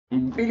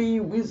Billy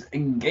Wiz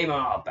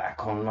Gamer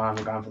back online.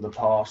 We're going for the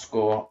par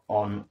score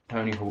on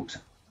Tony Hawk's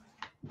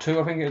 2,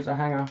 I think it's a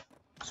Hangar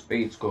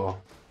speed score.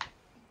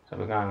 So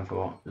we're going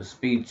for the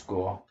speed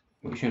score,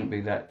 which shouldn't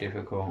be that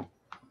difficult,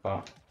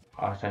 but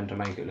I tend to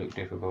make it look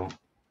difficult.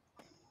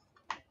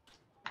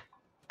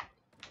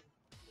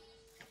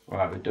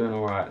 Right, we're doing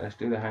alright. Let's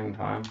do the hang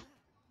time.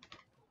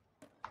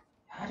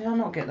 How did I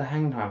not get the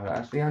hang time for that?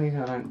 That's the only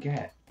thing I don't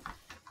get.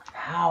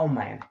 How,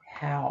 man?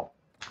 How?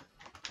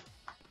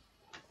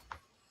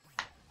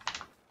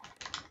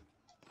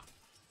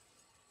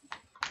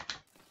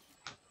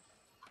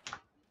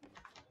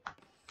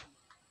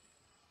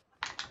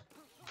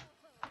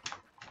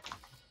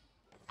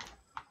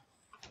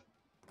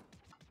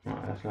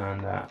 Right, let's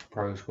land that.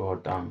 Pro score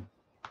done.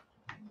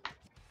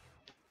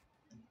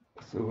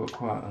 Still got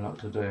quite a lot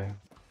to do.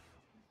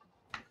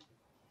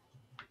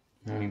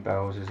 How many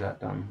barrels is that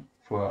done?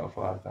 4 out of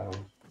 5 barrels.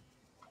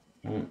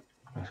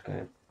 Let's get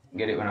it.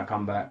 Get it when I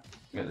come back.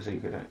 Get the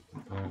secret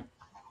out.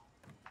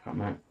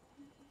 Come on.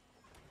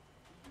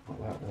 Got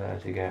that there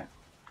to get.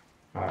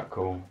 Alright,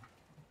 cool.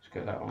 Let's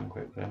get that one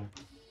quickly.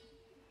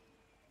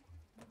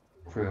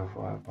 3 or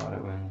 5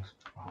 pilot wings.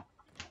 Oh.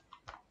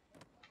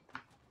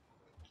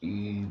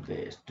 You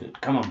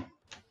bastard. Come on.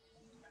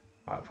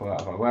 Right, 4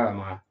 out of 5. Where am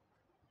I?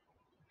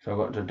 So I've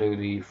got to do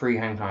the 3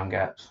 hang time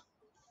gaps.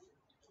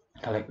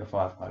 Collect the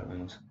 5 pilot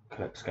wings.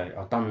 Collect skate.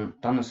 I've done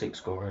the 6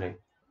 score already.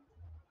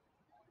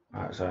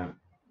 Alright, so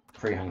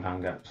 3 hang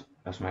time gaps.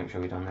 Let's make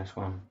sure we've done this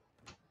one.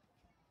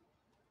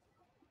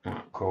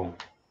 Alright, cool.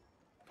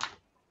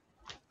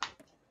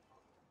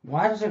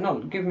 Why does it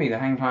not give me the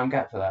hang time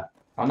gap for that?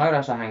 I know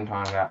that's a hang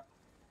time gap.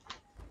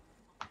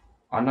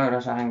 I know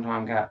that's a hang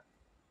time gap.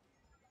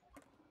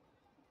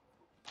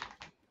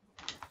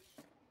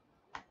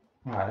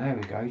 Right, there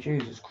we go.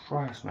 Jesus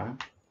Christ, man.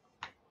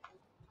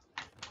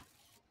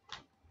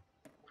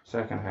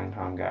 Second hang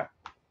time gap.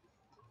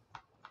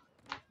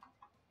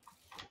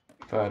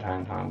 Third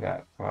hang time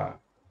gap. Right.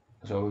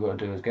 So all we've got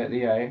to do is get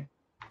the A.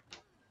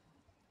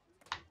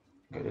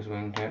 Get this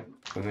wingtip.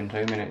 Within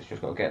 2 minutes,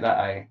 just got to get that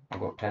A. I've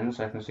got 10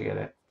 seconds to get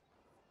it.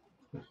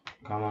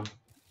 Come on.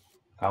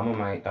 Come on,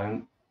 mate.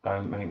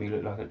 Don't make me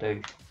look like a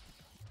douche.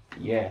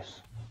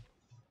 Yes.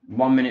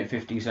 1 minute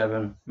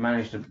 57.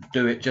 Managed to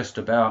do it just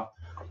about.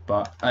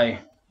 But, hey,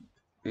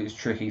 it's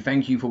tricky.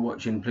 Thank you for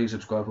watching. Please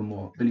subscribe for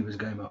more. Billy Was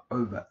Gamer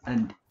over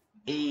and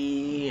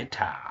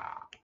out.